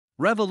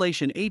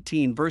Revelation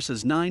 18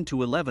 verses 9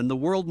 to 11 The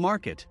world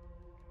market.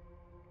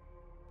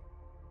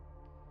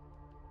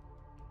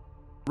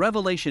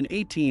 Revelation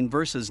 18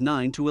 verses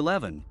 9 to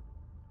 11.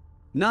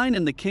 9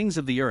 And the kings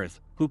of the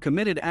earth, who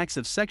committed acts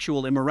of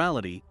sexual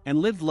immorality, and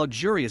lived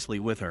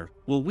luxuriously with her,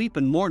 will weep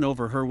and mourn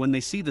over her when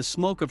they see the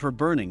smoke of her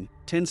burning,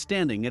 10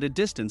 Standing at a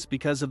distance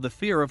because of the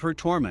fear of her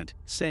torment,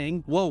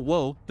 saying, Woe,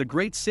 woe, the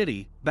great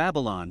city,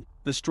 Babylon,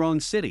 the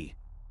strong city!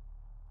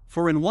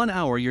 For in 1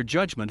 hour your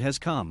judgment has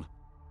come.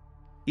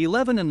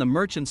 11 And the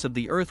merchants of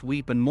the earth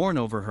weep and mourn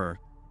over her,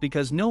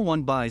 because no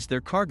one buys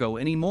their cargo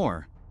any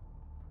more.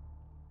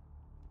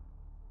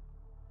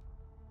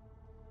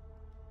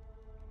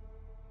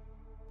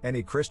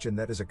 Any Christian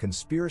that is a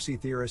conspiracy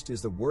theorist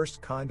is the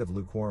worst kind of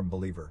lukewarm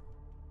believer.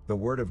 The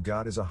Word of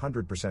God is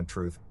 100%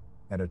 truth,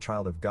 and a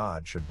child of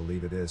God should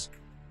believe it is.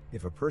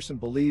 If a person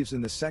believes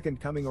in the second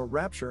coming or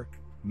rapture,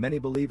 many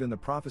believe in the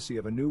prophecy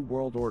of a new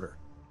world order.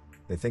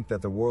 They think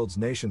that the world's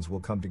nations will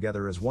come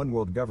together as one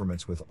world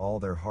governments with all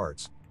their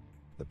hearts.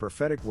 The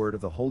prophetic word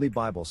of the Holy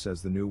Bible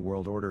says the new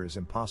world order is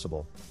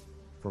impossible.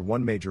 For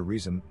one major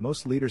reason,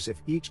 most leaders,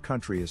 if each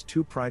country is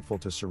too prideful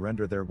to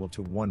surrender their will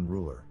to one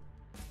ruler.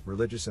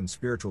 Religious and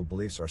spiritual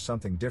beliefs are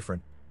something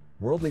different.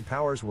 Worldly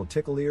powers will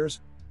tickle ears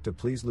to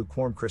please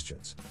lukewarm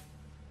Christians.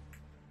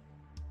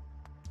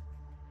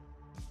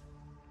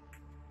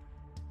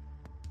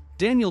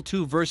 Daniel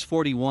 2 verse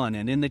 41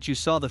 And in that you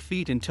saw the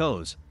feet and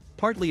toes,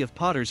 partly of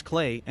potter's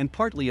clay and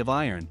partly of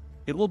iron,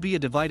 it will be a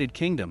divided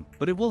kingdom,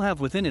 but it will have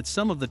within it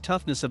some of the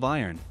toughness of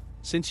iron,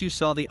 since you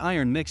saw the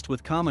iron mixed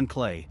with common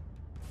clay.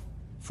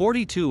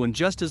 42 And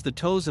just as the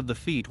toes of the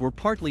feet were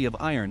partly of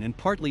iron and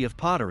partly of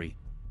pottery,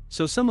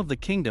 so some of the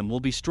kingdom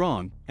will be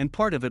strong, and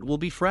part of it will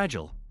be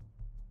fragile.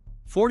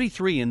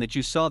 43 And that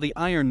you saw the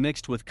iron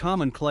mixed with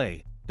common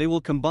clay, they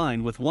will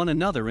combine with one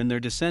another in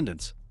their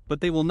descendants, but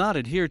they will not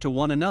adhere to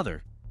one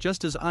another,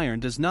 just as iron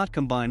does not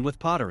combine with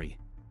pottery.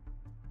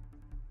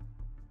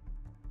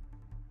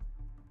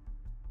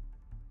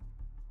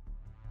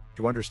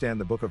 To understand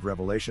the book of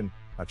Revelation,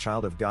 a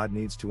child of God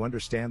needs to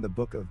understand the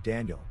book of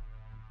Daniel.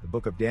 The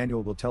book of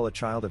Daniel will tell a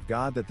child of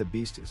God that the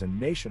beast is a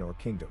nation or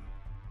kingdom.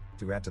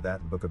 To add to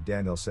that, the book of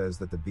Daniel says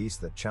that the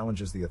beast that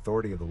challenges the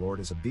authority of the Lord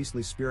is a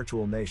beastly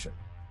spiritual nation.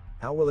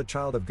 How will a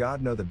child of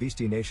God know the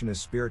beastly nation is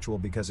spiritual?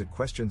 Because it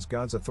questions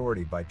God's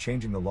authority by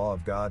changing the law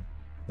of God,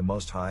 the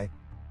Most High.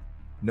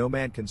 No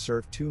man can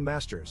serve 2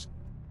 masters.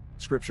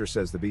 Scripture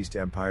says the beast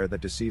empire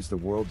that deceives the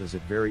world does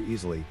it very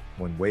easily,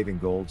 when waving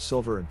gold,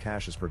 silver and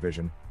cash as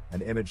provision.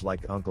 An image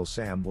like Uncle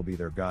Sam will be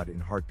their God in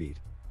heartbeat.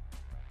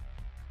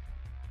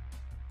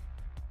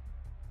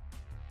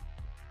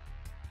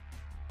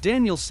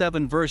 Daniel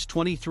 7 verse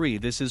 23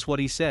 This is what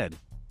he said.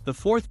 The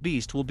fourth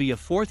beast will be a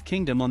fourth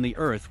kingdom on the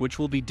earth which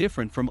will be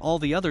different from all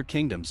the other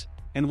kingdoms,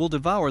 and will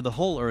devour the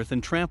whole earth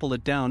and trample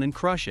it down and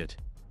crush it.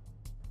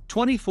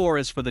 24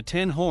 As for the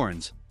 10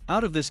 horns,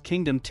 out of this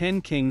kingdom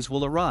 10 kings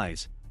will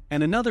arise,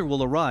 and another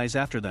will arise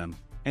after them,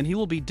 and he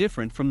will be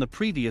different from the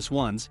previous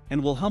ones,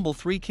 and will humble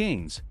 3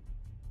 kings.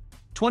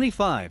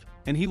 25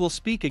 And he will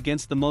speak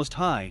against the Most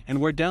High and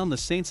wear down the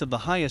saints of the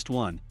Highest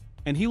One,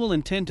 and he will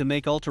intend to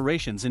make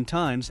alterations in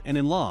times and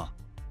in law,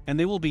 and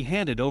they will be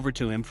handed over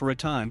to him for a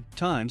time,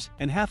 times,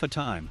 and half a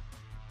time.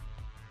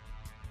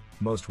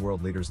 Most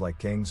world leaders like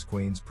kings,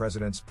 queens,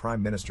 presidents,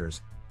 prime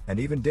ministers, and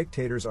even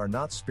dictators are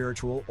not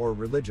spiritual or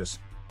religious.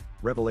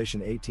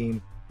 Revelation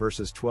 18,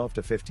 verses 12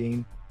 to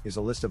 15, is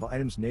a list of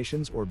items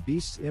nations or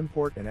beasts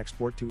import and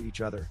export to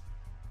each other.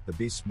 The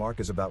beast's mark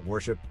is about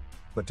worship,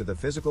 but to the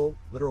physical,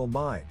 literal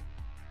mind.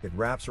 It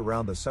wraps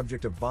around the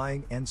subject of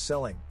buying and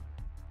selling.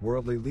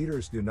 Worldly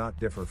leaders do not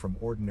differ from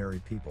ordinary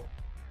people.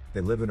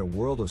 They live in a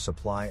world of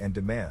supply and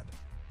demand.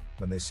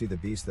 When they see the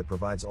beast that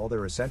provides all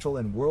their essential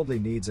and worldly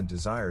needs and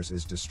desires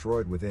is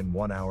destroyed within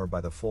 1 hour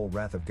by the full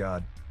wrath of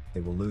God,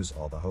 they will lose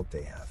all the hope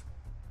they have.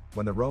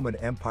 When the Roman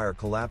Empire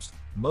collapsed,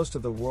 most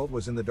of the world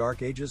was in the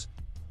Dark Ages,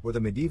 or the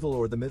Medieval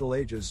or the Middle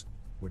Ages,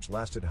 which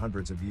lasted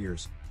hundreds of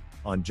years.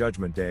 On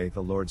Judgment Day,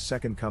 the Lord's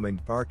second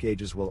coming, Dark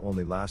Ages will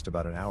only last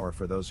about an hour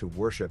for those who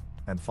worship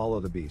and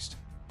follow the beast.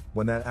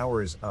 When that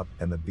hour is up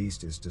and the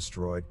beast is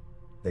destroyed,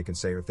 they can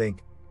say or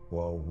think,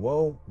 Woe,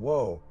 woe,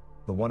 woe!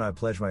 The one I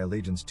pledge my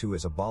allegiance to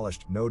is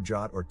abolished, no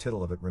jot or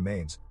tittle of it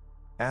remains.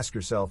 Ask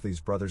yourself these,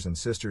 brothers and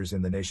sisters,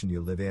 in the nation you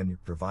live in, your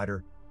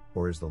provider,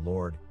 or is the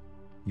Lord?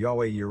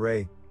 Yahweh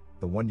Yireh,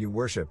 the one you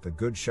worship, the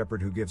good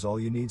shepherd who gives all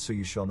you need so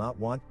you shall not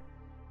want?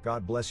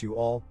 God bless you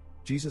all,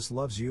 Jesus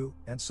loves you,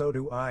 and so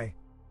do I.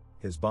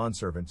 His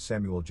bondservant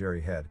Samuel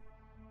Jerry Head.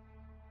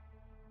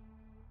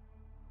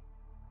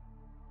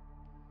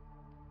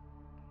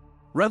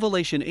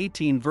 Revelation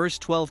 18 verse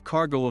 12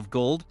 Cargo of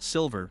gold,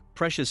 silver,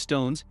 precious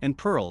stones, and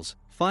pearls,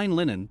 fine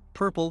linen,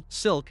 purple,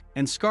 silk,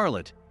 and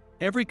scarlet,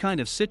 every kind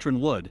of citron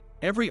wood,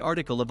 every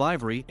article of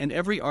ivory and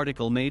every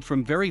article made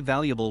from very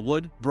valuable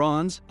wood,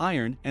 bronze,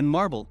 iron, and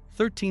marble,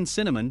 13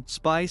 cinnamon,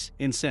 spice,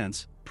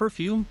 incense,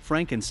 perfume,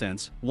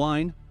 frankincense,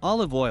 wine,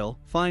 olive oil,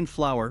 fine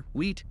flour,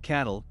 wheat,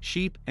 cattle,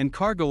 sheep, and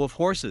cargo of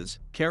horses,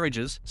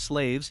 carriages,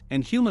 slaves,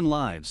 and human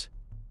lives.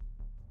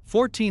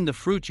 14 The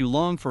fruit you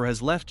long for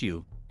has left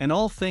you, and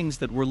all things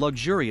that were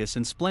luxurious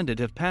and splendid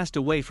have passed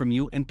away from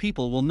you, and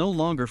people will no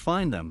longer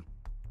find them.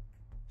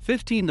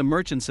 15 The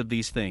merchants of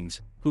these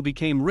things, who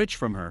became rich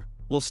from her,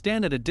 will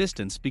stand at a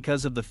distance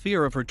because of the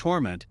fear of her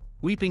torment,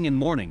 weeping and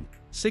mourning.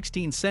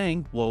 16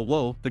 Saying, Woe,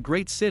 woe, the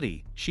great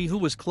city, she who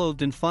was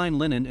clothed in fine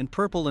linen and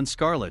purple and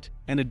scarlet,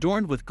 and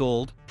adorned with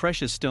gold,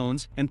 precious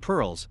stones, and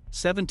pearls.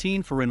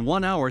 17 For in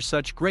 1 hour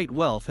such great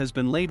wealth has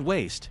been laid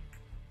waste.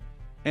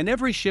 And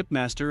every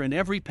shipmaster and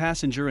every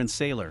passenger and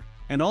sailor,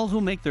 and all who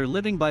make their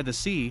living by the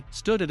sea,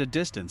 stood at a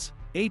distance.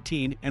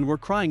 18 And were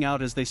crying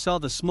out as they saw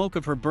the smoke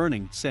of her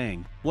burning,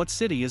 saying, What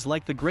city is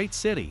like the great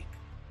city?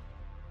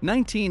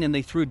 19 And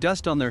they threw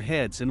dust on their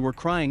heads and were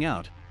crying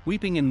out,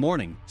 weeping and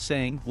mourning,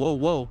 saying, Woe,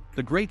 woe,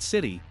 the great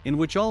city, in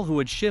which all who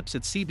had ships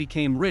at sea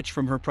became rich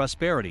from her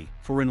prosperity,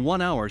 for in 1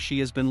 hour she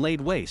has been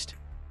laid waste.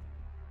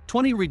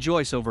 20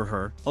 Rejoice over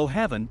her, O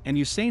heaven, and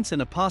you saints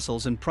and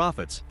apostles and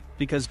prophets,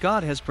 because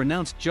God has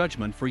pronounced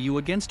judgment for you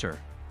against her.